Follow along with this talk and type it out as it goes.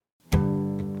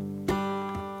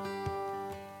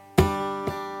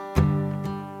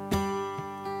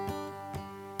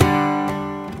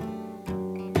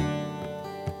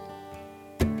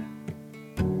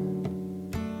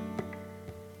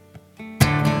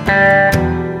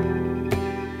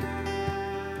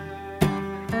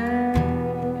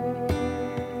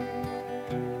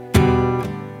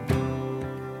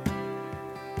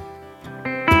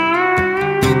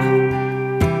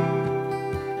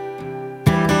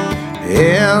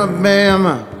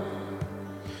Alabama,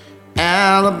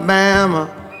 Alabama,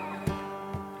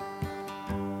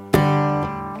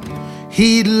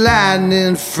 heat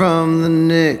lightning from the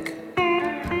neck.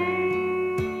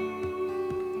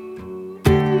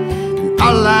 And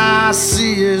all I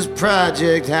see is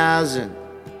project housing.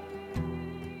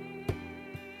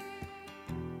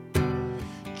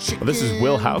 Well, this is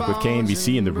Will Houck with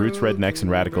KNBC and the Roots, Rednecks, and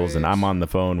Radicals, and I'm on the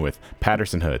phone with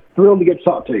Patterson Hood. Thrilled to get to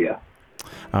talk to you.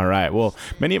 All right. Well,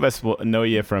 many of us will know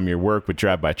you from your work with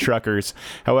Drive By Truckers.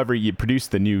 However, you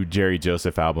produced the new Jerry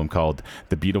Joseph album called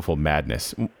The Beautiful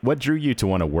Madness. What drew you to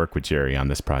want to work with Jerry on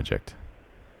this project?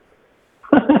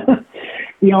 I've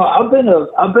been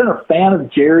a fan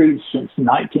of Jerry's since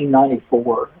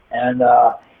 1994, and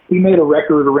he made a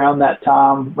record around the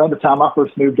time I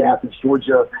first moved to Athens,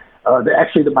 Georgia.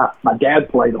 That my dad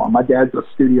played on. My dad's a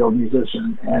studio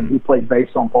musician, and he played bass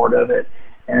on part of it.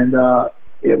 And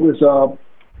it was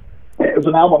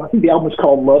an album. I think the album was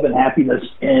called Love and Happiness,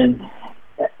 and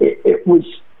it was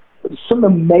some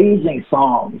amazing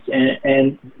songs.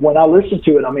 And when I listened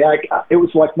to it, it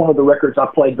was like one of the records I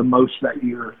played the most that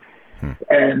year.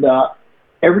 And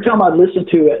every time I listened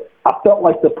to it, I felt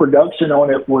like the production on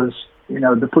it was,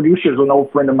 the producer's an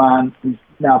old friend of mine who's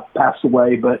now passed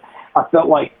away, but I felt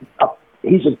like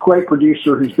he's a great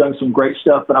producer who's done some great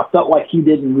stuff, but I felt like he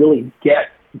didn't really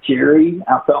get Jerry.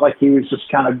 I felt like he was just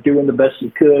kind of doing the best he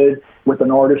could with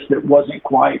an artist that wasn't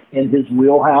quite in his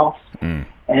wheelhouse.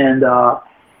 And I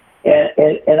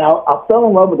fell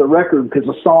in love with the record because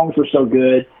the songs were so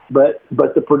good, but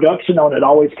the production on it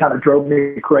always kind of drove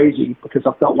me crazy because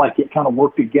I felt like it kind of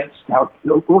worked against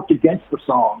the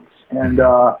songs.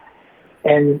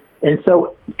 And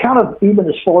so kind of even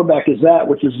as far back as that,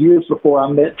 which is years before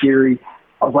I met Jerry,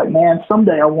 I was like, man,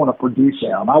 someday I want to produce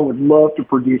him. I would love to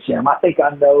produce him. I think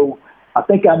I know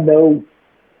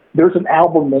there's an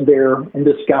album in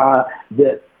this guy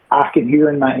that I can hear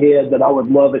in my head that I would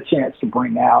love a chance to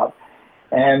bring out.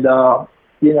 And, and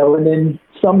then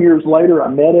some years later I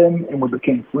met him and we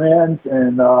became friends.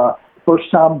 And first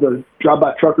time the Drive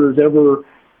By Truckers ever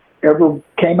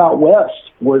came out west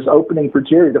was opening for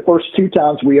Jerry. The first two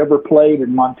times we ever played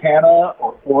in Montana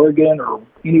or Oregon or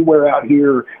anywhere out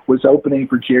here was opening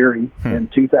for Jerry in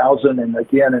 2000 and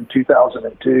again in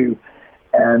 2002.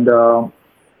 And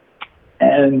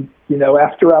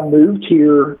after I moved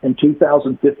here in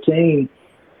 2015,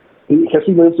 because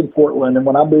he lives in Portland, and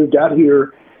when I moved out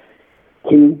here,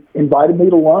 he invited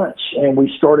me to lunch, and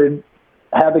we started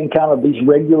having kind of these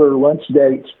regular lunch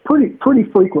dates pretty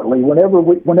frequently.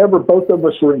 Whenever both of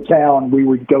us were in town, we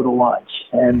would go to lunch.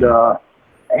 And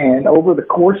over the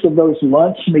course of those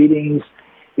lunch meetings,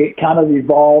 it kind of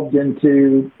evolved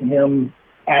into him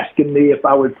asking me if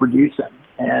I would produce him.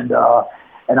 And I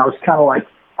was kind of like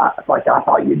I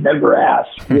thought you'd never ask,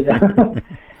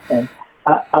 And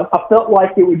I felt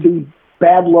like it would be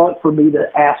bad luck for me to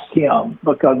ask him,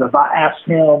 because if I asked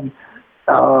him,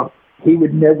 he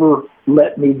would never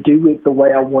let me do it the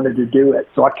way I wanted to do it.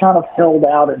 So I kind of held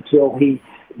out until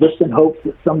just in hopes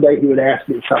that someday he would ask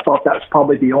me. So I thought that was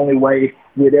probably the only way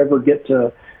we'd ever get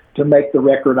to make the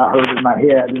record I heard in my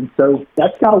head. And so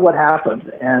that's kind of what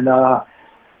happened. And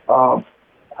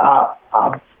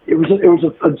it was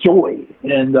a joy.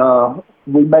 And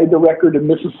we made the record in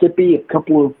Mississippi a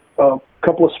couple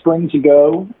of springs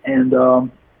ago, and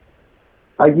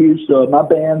I used my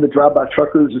band, the Drive By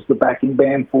Truckers, as the backing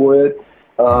band for it.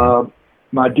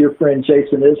 My dear friend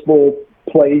Jason Isbell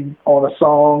played on a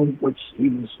song, which he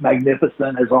was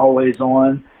magnificent as always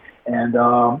on, and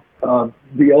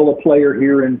viola player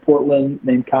here in Portland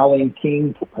named Colleen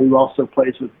King, who also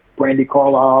plays with Brandy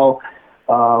Carlisle,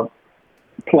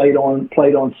 played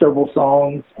on several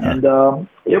sons, and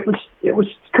it was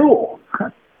cool.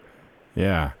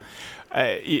 Yeah.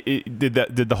 Did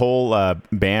the whole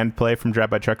band play from Drive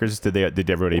By Truckers? Did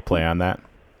everybody play on that?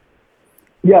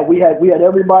 Yeah, we had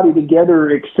everybody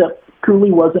together except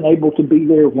Cooley wasn't able to be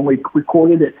there when we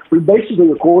recorded it. We basically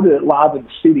recorded it live in the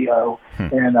studio,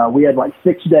 and we had like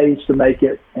 6 days to make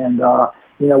it. And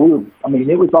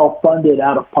it was all funded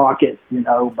out of pocket,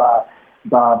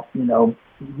 by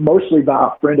mostly by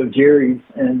a friend of Jerry's,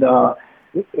 and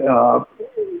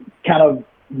kind of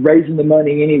raising the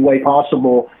money any way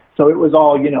possible. So it was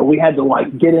all, we had to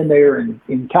like get in there and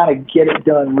kind of get it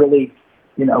done really,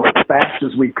 as fast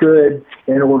as we could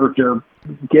in order to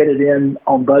get it in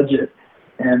on budget.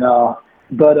 And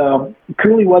but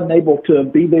Cooley wasn't able to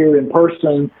be there in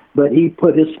person, but he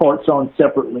put his parts on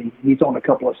separately. He's on a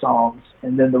couple of songs,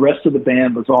 and then the rest of the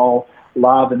band was all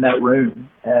live in that room,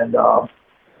 and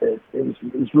it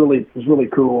was really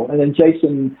cool. And then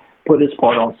Jason put his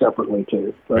part on separately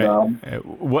too. But right.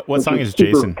 What song is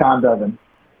Jason? Kind of him.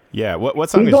 Yeah, what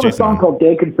song he's is on Jason? A song called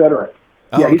Dead Confederate.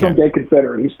 Oh, yeah, he's okay. on Dead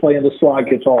Confederate. He's playing the slide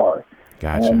guitar.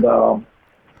 Gotcha. And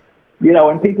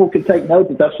and people could take note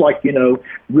that that's like,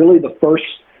 really the first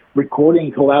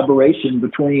recording collaboration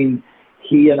between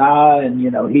he and I, and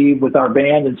he with our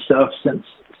band and stuff since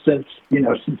he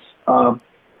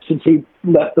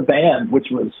left the band,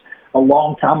 which was a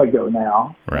long time ago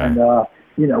now. Right. And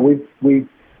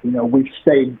we've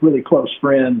stayed really close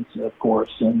friends, of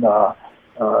course, and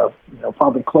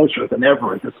probably closer than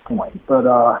ever at this point.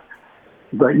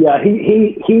 But yeah,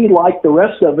 he like the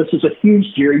rest of us is a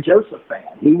huge Jerry Joseph fan.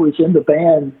 He was in the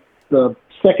band the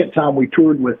second time we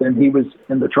toured with him. He was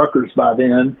in the Truckers by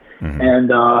then,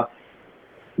 and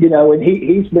and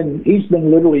he's been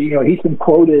literally, he's been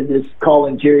quoted as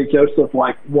calling Jerry Joseph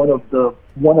like one of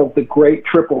the great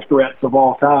triple threats of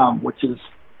all time, which is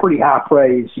pretty high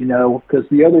praise, because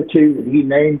the other two that he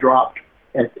name dropped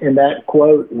in that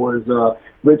quote was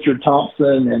Richard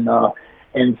Thompson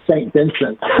and St.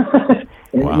 Vincent.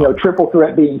 And, wow. Triple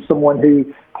threat being someone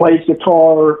who plays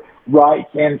guitar, writes,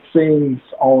 and sings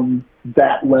on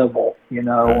that level, right.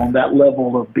 on that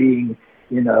level of being,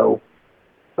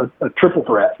 a triple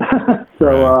threat.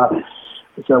 Right.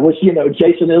 Which,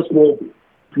 Jason Isbell,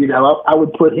 I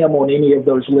would put him on any of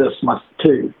those lists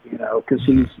too, because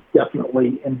he's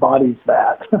definitely embodies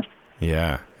that.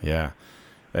 Yeah.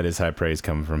 That is high praise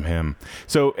coming from him.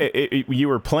 So you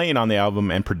were playing on the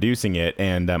album and producing it,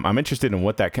 and I'm interested in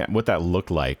what that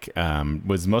looked like.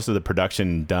 Was most of the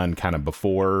production done kind of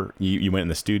before you went in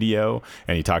the studio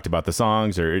and you talked about the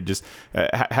songs, or just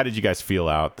how did you guys feel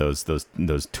out those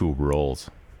two roles?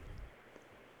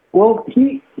 Well,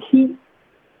 he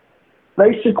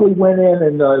basically went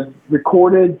in and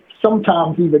recorded,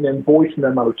 sometimes even in voice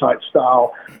memo type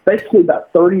style, basically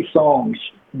about 30 songs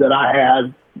that I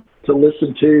had to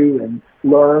listen to and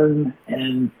learn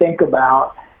and think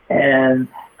about. And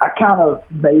I kind of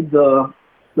made the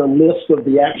list of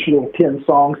the actual 10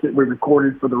 songs that we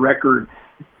recorded for the record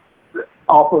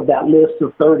off of that list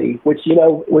of 30, which,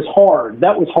 was hard.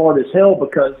 That was hard as hell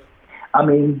because,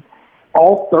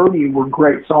 all 30 were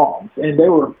great songs. And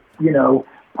there were,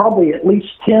 probably at least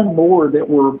 10 more that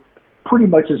were pretty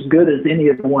much as good as any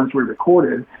of the ones we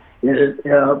recorded.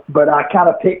 But I kind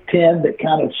of picked 10 that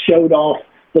kind of showed off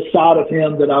the side of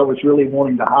him that I was really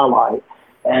wanting to highlight.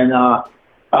 And,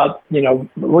 the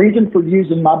reason for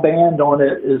using my band on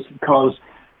it is because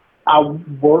I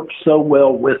work so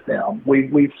well with them.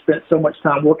 We've spent so much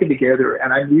time working together,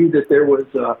 and I knew that there was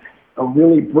a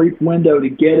really brief window to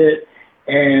get it.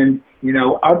 And,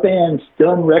 our band's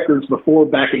done records before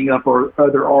backing up our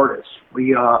other artists.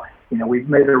 We've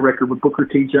made a record with Booker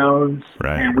T. Jones,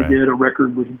 and we did a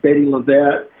record with Betty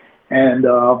Lavette, and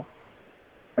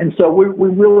so we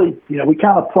really, we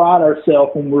kind of pride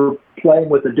ourselves when we're playing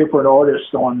with a different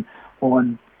artist on,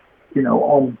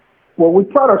 we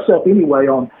pride ourselves anyway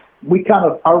on,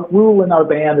 our rule in our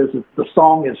band is that the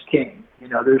song is king.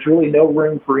 There's really no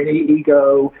room for any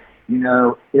ego.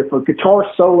 If a guitar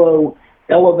solo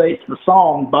elevates the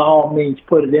song, by all means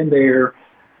put it in there.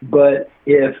 But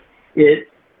if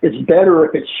it's better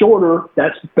if it's shorter,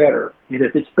 that's better. And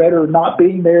if it's better not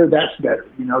being there, that's better.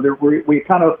 We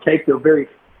kind of take a very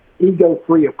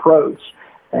ego-free approach,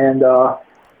 and I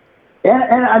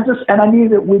knew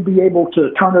that we'd be able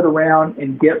to turn it around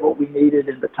and get what we needed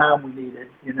in the time we needed,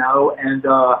 and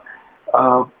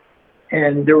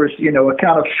there was, a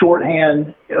kind of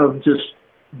shorthand of just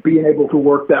being able to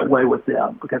work that way with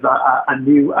them, because I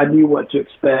knew what to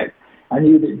expect. I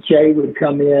knew that Jay would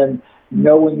come in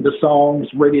knowing the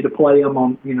songs, ready to play them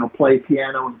on, play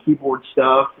piano and keyboard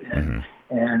stuff,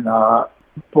 and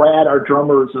Brad, our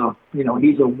drummer,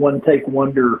 he's a one-take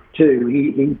wonder too.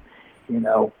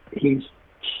 He's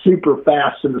super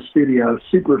fast in the studio,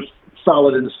 super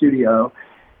solid in the studio,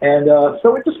 and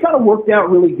so it just kind of worked out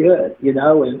really good,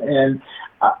 And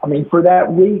for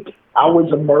that week, I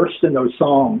was immersed in those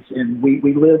songs, and we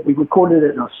recorded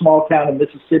it in a small town in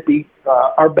Mississippi.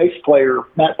 Our bass player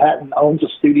Matt Patton owns a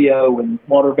studio in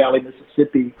Water Valley,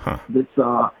 Mississippi. That's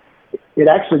it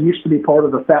actually used to be part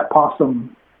of the Fat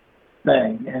Possum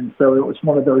thing, and so it was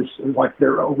one of those, it was like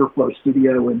their overflow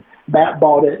studio, and Matt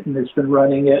bought it and has been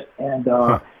running it, and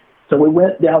so we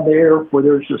went down there where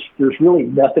there's really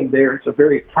nothing there. It's a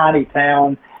very tiny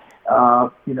town,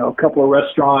 a couple of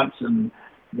restaurants and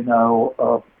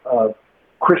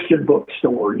Christian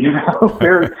bookstore,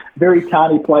 very, very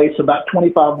tiny place, about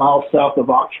 25 miles south of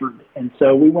Oxford. And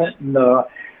so we went and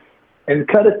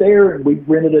cut it there, and we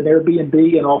rented an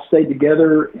Airbnb and all stayed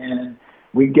together, and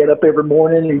we'd get up every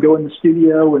morning and go in the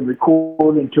studio and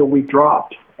record until we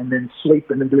dropped, and then sleep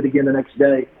and then do it again the next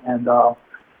day. And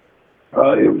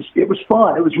it was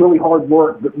fun. It was really hard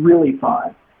work, but really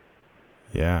fun.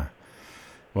 Yeah.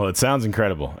 Well, it sounds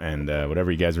incredible, and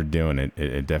whatever you guys were doing,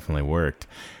 it definitely worked.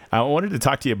 I wanted to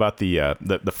talk to you about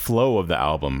the flow of the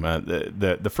album.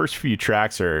 The first few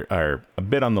tracks are a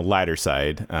bit on the lighter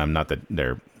side. Not that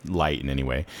they're light in any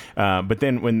way, but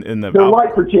then when in the they're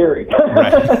light for Jerry.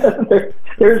 Right.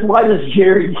 they're as light as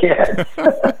Jerry gets.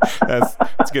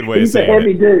 That's a good way He's of saying it.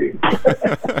 He's a heavy dude.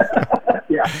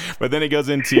 Yeah. But then it goes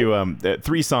into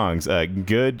 3 songs: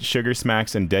 "Good," "Sugar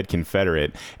Smacks," and "Dead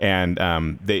Confederate," and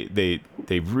they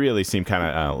really seem kind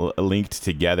of linked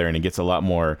together, and it gets a lot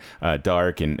more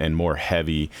dark and more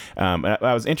heavy. I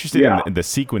was interested in the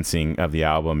sequencing of the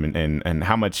album and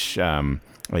how much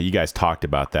you guys talked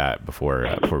about that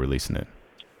before releasing it.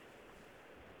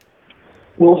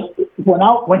 Well,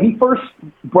 when he first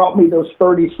brought me those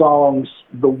 30 songs,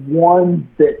 the one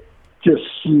that just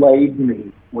slayed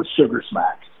me was Sugar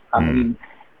Smacks. I mean,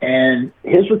 and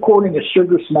his recording of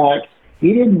Sugar Smacks,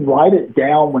 he didn't write it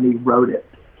down when he wrote it.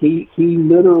 He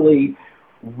literally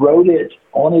wrote it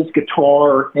on his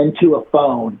guitar into a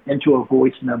phone, into a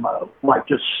voice memo, like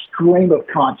just stream of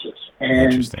conscious.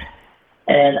 And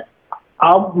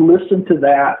I've listened to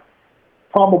that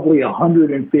probably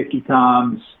 150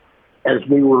 times as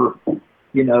we were,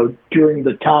 during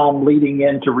the time leading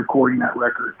into recording that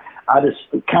record. I just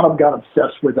kind of got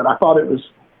obsessed with it. I thought it was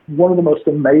one of the most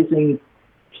amazing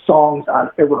songs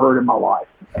I've ever heard in my life.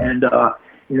 And,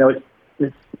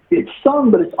 it's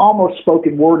sung, but it's almost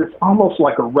spoken word. It's almost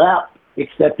like a rap,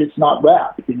 except it's not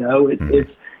rap. It's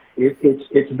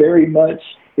very much,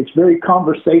 it's very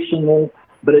conversational,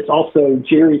 but it's also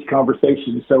Jerry's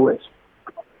conversation. So it's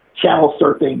channel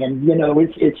surfing, and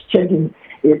it's changing.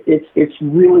 It's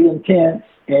really intense,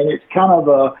 and it's kind of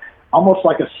almost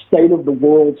like a state of the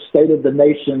world, state of the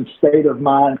nation, state of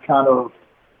mind kind of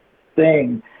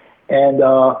thing. And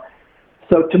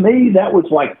so to me, that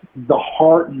was like the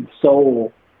heart and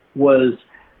soul was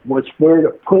where to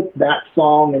put that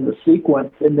song in the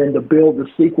sequence, and then to build the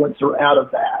sequencer out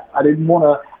of that. I didn't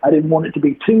want it to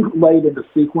be too late in the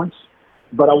sequence,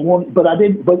 but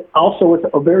also was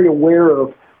very aware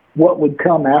of what would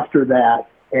come after that.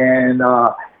 And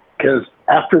because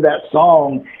after that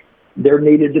song, there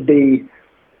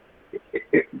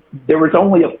was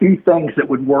only a few things that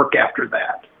would work after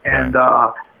that. And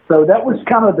so that was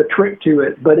kind of the trick to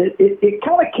it, but it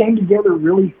kind of came together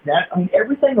really.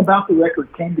 Everything about the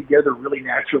record came together really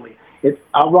naturally.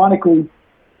 Ironically,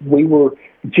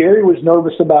 Jerry was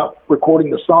nervous about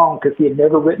recording the song because he had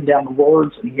never written down the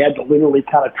words, and he had to literally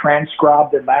kind of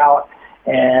transcribe them out,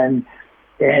 and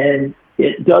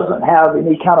it doesn't have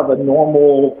any kind of a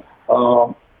normal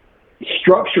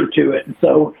structure to it, and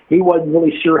so he wasn't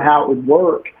really sure how it would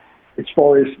work as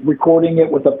far as recording it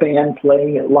with a band,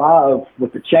 playing it live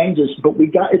with the changes. But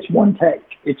it's one take.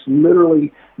 It's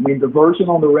literally, the version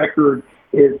on the record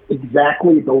is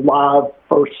exactly the live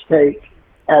first take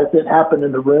as it happened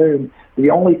in the room.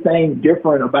 The only thing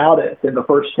different about it than the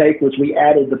first take was we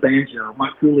added the banjo.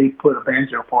 Mike Cooley put a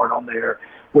banjo part on there,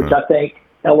 which I think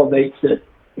elevates it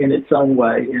in its own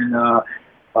way. And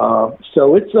so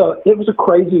it was a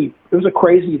crazy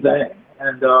thing.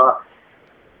 And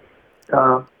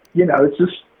it's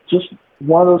just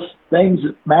one of those things,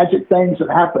 magic things that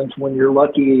happens when you're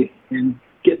lucky in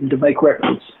getting to make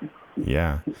records.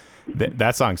 Yeah.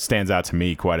 That song stands out to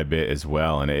me quite a bit as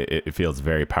well, and it feels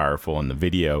very powerful. And the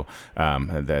video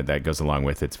that goes along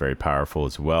with it's very powerful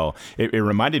as well. It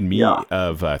reminded me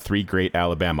of 3 Great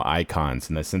Alabama Icons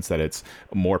in the sense that it's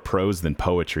more prose than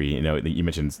poetry. You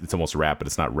mentioned it's almost rap, but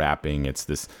it's not rapping. It's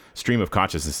this stream of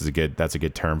consciousness that's a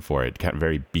good term for it. Kind of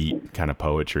very beat kind of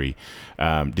poetry.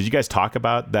 Did you guys talk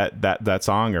about that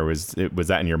song, or was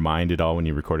that in your mind at all when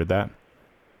you recorded that?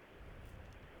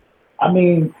 I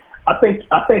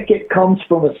think it comes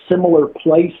from a similar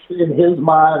place in his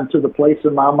mind to the place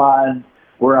in my mind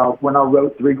when I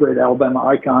wrote 3 Great Alabama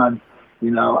Icons.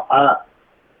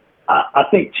 I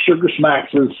think Sugar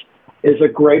Smacks is a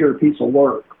greater piece of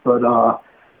work, but I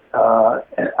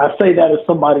say that as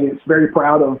somebody that's very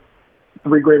proud of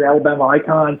 3 Great Alabama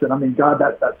Icons, and God,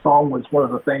 that song was one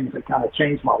of the things that kind of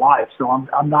changed my life. So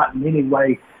I'm not in any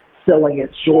way selling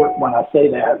it short when I say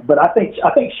that, but I think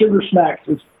Sugar Smacks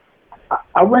is.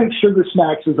 I rank Sugar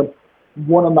Smacks as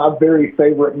one of my very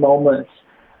favorite moments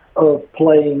of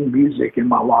playing music in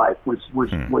my life was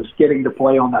getting to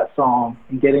play on that song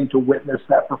and getting to witness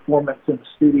that performance in the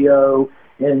studio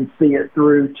and see it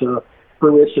through to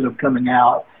fruition of coming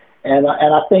out. And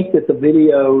I think that the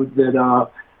video that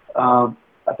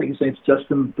I think his name's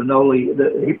Justin Benoli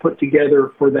that he put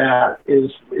together for that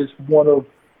is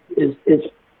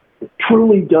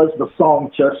truly does the song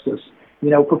justice. You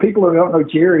know, for people who don't know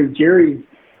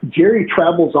Jerry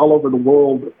travels all over the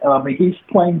world. I mean, he's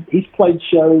played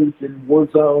shows in war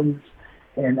zones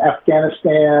in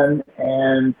Afghanistan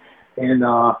and in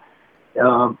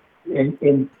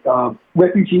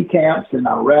refugee camps in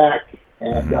Iraq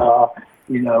and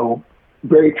you know,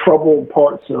 very troubled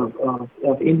parts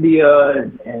of India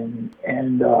and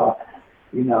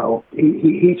you know,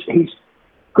 he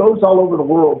goes all over the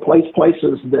world, plays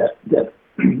places that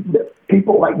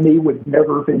people like me would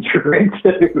never venture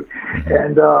into,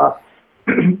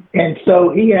 and so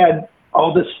he had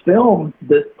all this film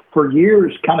that for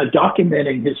years kind of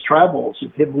documenting his travels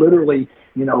of him literally,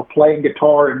 you know, playing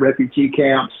guitar in refugee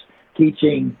camps,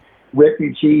 teaching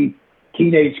refugee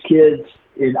teenage kids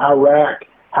in Iraq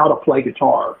how to play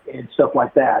guitar and stuff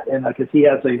like that. And because he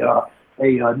has a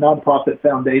nonprofit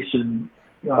foundation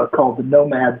called the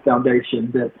Nomad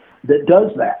Foundation that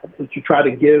does that to try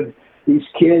to give these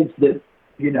kids that,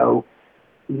 you know,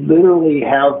 literally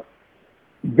have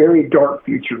very dark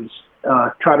futures,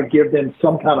 try to give them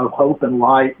some kind of hope and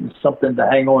light and something to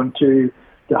hang on to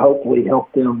hopefully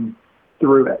help them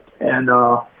through it. And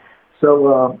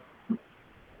so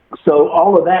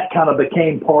all of that kind of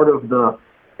became part of the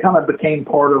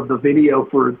video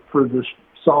for this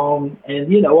song.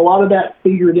 And, you know, a lot of that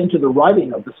figured into the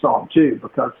writing of the song too,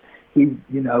 because he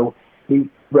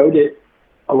wrote it.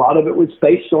 A lot of it was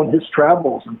based on his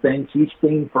travels and things he's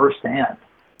seen firsthand.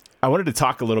 I wanted to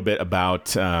talk a little bit about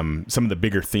some of the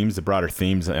bigger themes, the broader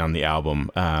themes on the album.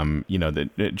 You know,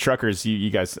 the Truckers, you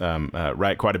guys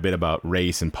write quite a bit about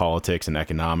race and politics and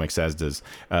economics, as does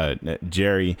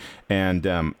Jerry. And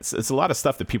it's a lot of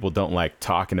stuff that people don't like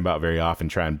talking about very often,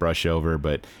 try and brush over.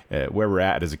 But where we're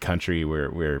at as a country,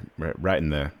 we're right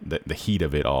in the heat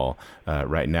of it all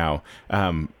right now.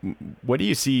 What do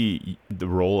you see the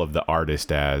role of the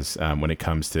artist as when it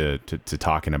comes to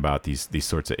talking about these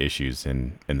sorts of issues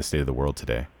in the state of the world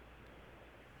today?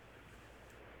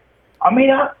 I mean,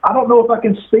 I don't know if I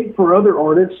can speak for other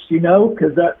artists, you know,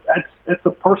 because that's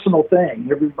a personal thing.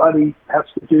 Everybody has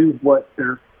to do what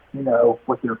their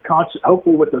conscience,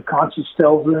 hopefully what their conscience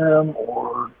tells them,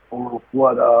 or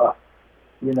what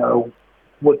you know,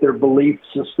 what their belief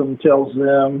system tells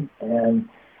them, and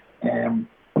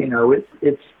you know,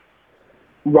 it's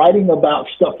writing about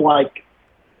stuff like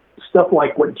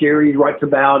what Jerry writes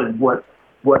about and what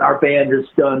our band has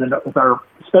done, and with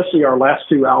especially our last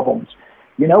two albums.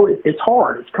 You know, it's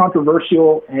hard, it's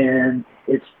controversial, and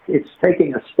it's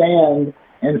taking a stand,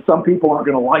 and some people aren't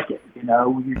going to like it. You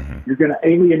know, you're going to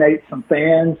alienate some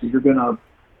fans, you're going to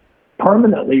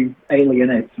permanently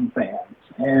alienate some fans,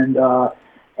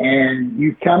 and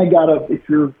you kind of got to, if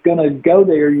you're going to go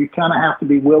there, you kind of have to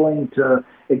be willing to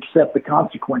accept the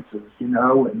consequences. You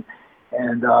know,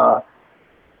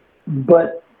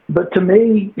 But to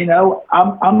me, you know,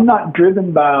 I'm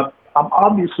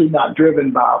obviously not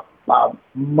driven by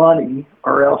money,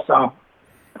 or else I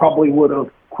probably would have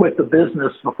quit the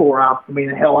business before.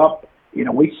 You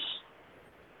know, we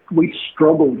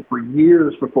struggled for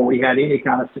years before we had any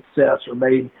kind of success or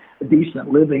made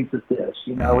decent livings at this.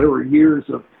 You know, there were years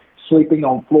of sleeping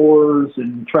on floors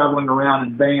and traveling around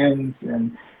in vans,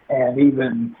 and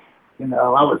even, you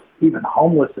know, I was even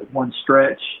homeless at one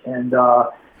stretch. And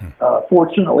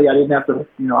fortunately, I didn't have to,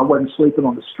 you know, I wasn't sleeping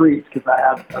on the streets because I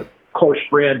had a close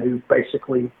friend who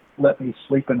basically let me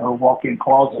sleep in her walk-in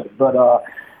closet. But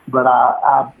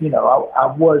I you know, I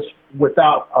was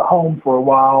without a home for a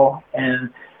while, and,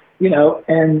 you know,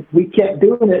 and we kept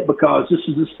doing it because this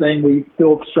is this thing we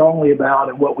feel strongly about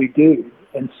and what we do.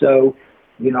 And so,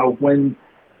 you know, when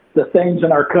the things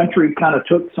in our country kind of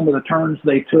took some of the turns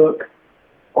they took,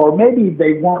 or maybe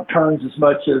they weren't turns as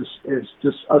much as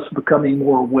just us becoming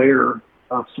more aware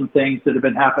of some things that have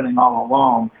been happening all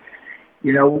along,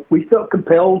 you know, we felt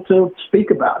compelled to speak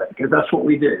about it because that's what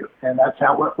we do. And that's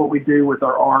what we do with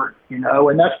our art, you know,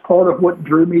 and that's part of what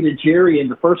drew me to Jerry in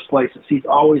the first place, is he's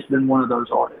always been one of those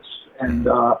artists. And,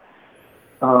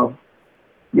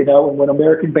 you know, when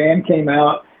American Band came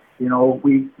out, you know,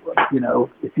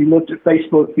 if you looked at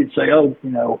Facebook, you'd say, oh,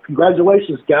 you know,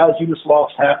 congratulations, guys, you just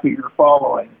lost half of your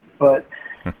following. But,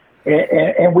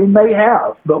 and we may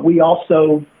have, but we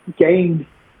also gained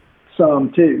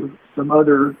some too, some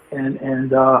other,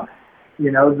 and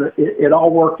you know, it all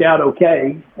worked out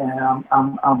okay. And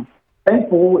I'm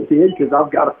thankful it did because I've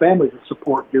got a family to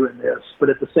support doing this. But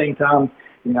at the same time,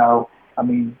 I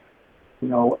mean,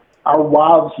 our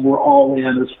wives were all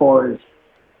in as far as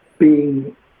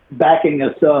backing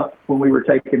us up when we were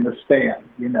taking the stand.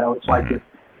 It's like, if,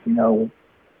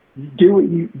 do what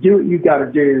you got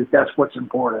to do. That's what's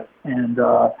important. And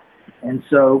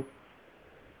so,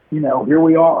 here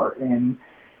we are. And,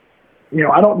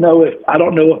 I don't know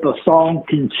if a song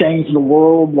can change the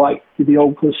world like the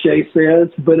old cliche says,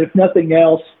 but if nothing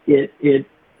else, if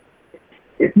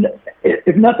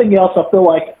nothing else, I feel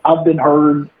like I've been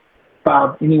heard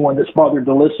by anyone that's bothered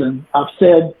to listen. I've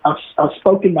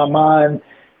spoken my mind.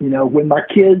 When my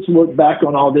kids look back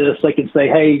on all this, they can say,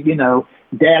 hey,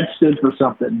 Dad stood for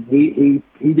something. He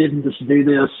didn't just do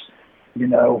this,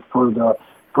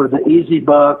 for the easy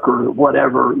buck or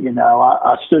whatever.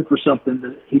 I stood for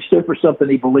something. He stood for something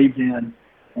he believed in,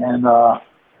 and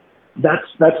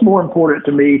that's more important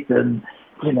to me than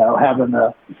having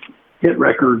a hit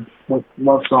record with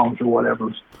love songs or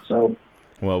whatever. So.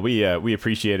 Well, we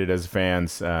appreciate it as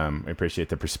fans. We appreciate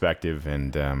the perspective,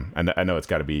 and I know it's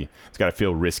got to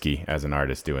feel risky as an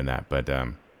artist doing that, but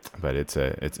it's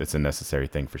a necessary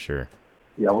thing for sure.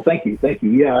 Yeah. Well, thank you.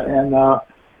 Yeah, and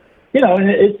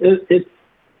it's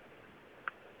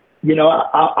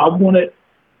I want it.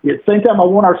 At the same time, I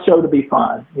want our show to be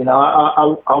fun. There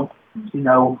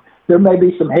may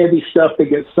be some heavy stuff that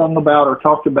gets sung about or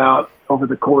talked about over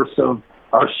the course of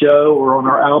our show or on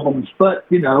our albums, but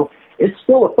it's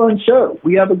still a fun show.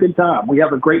 We have a good time. We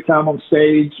have a great time on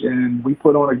stage, and we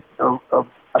put on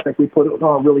I think we put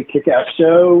on a really kick-ass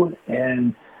show,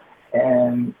 and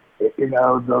the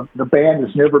band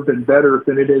has never been better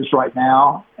than it is right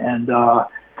now. And I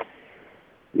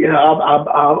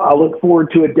look forward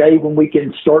to a day when we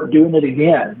can start doing it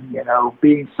again.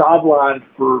 Being sidelined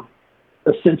for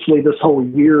essentially this whole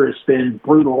year has been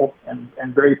brutal and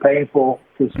very painful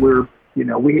because we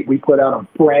put out a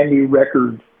brand new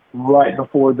record right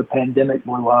before the pandemic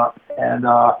blew up. And,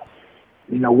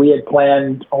 we had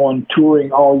planned on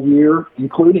touring all year,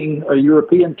 including a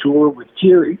European tour with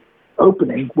Jerry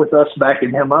opening with us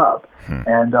backing him up.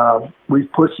 And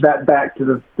we've pushed that back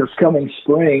to this coming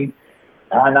spring.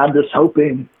 And I'm just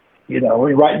hoping,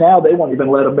 right now they won't even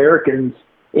let Americans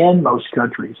in most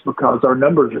countries because our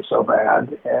numbers are so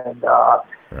bad. And,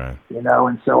 right.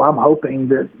 And so I'm hoping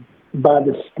that by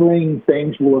the spring,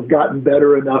 things will have gotten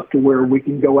better enough to where we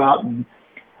can go out and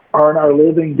earn our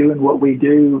living doing what we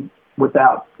do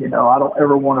without, I don't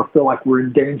ever want to feel like we're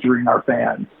endangering our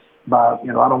fans by, I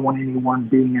don't want anyone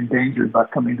being endangered by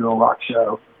coming to a rock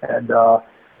show. And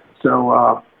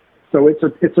so it's a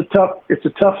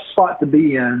tough spot to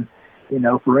be in,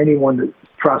 for anyone that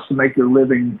tries to make their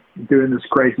living doing this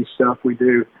crazy stuff we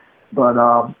do. But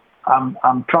I'm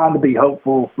trying to be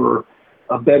hopeful for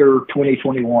a better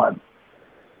 2021.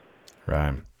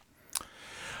 Right.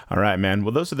 All right, man.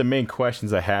 Well, those are the main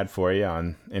questions I had for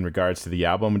you in regards to the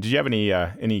album. Did you have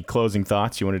any closing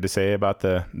thoughts you wanted to say about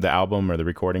the album or the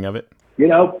recording of it?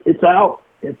 It's out.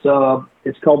 It's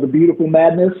called The Beautiful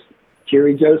Madness,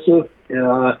 Jerry Joseph.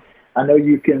 I know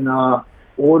you can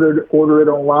order it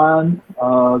online,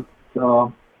 and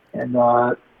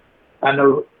I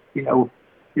know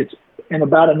it's in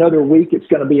about another week. It's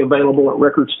going to be available at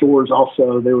record stores.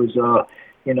 Also, there was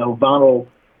vinyl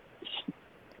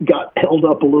got held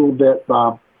up a little bit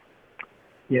by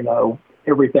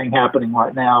everything happening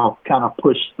right now. Kind of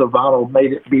pushed the vinyl,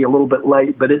 made it be a little bit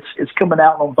late, but it's coming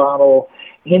out on vinyl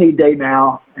any day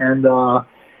now, and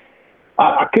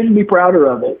I couldn't be prouder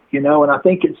of it. And I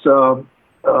think it's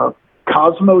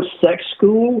Cosmos Sex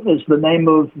School is the name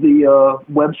of the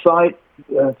website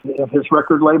of his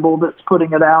record label that's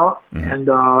putting it out. Mm-hmm. And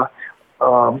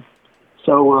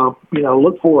so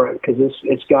look for it because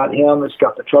it's got him, it's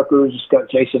got the Truckers, it's got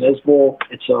Jason Isbell.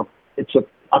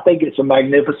 I think it's a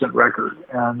magnificent record.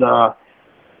 And and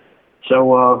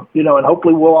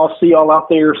hopefully we'll all see y'all out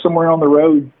there somewhere on the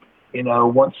road,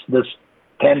 once this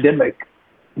pandemic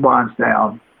winds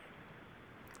down.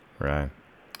 Right.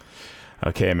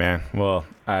 Okay, man. Well,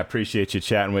 I appreciate you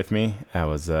chatting with me. That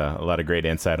was a lot of great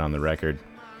insight on the record.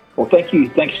 Well, thank you.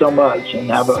 Thanks so much, and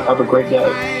have a great day. I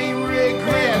ain't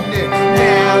regretting it.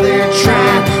 Now they're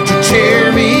trying to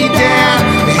tear me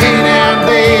down. Hey now,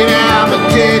 baby, I'm a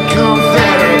dead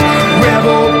Confederate.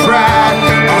 Rebel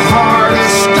pride, a heart of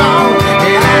stone.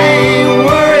 And I ain't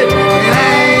worried, and I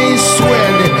ain't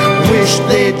sweating. Wish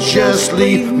they'd just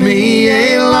leave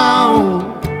me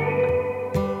alone.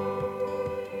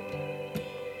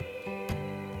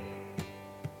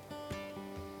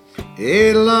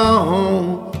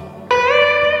 Alone.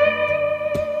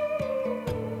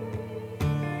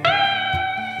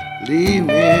 Leave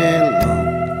me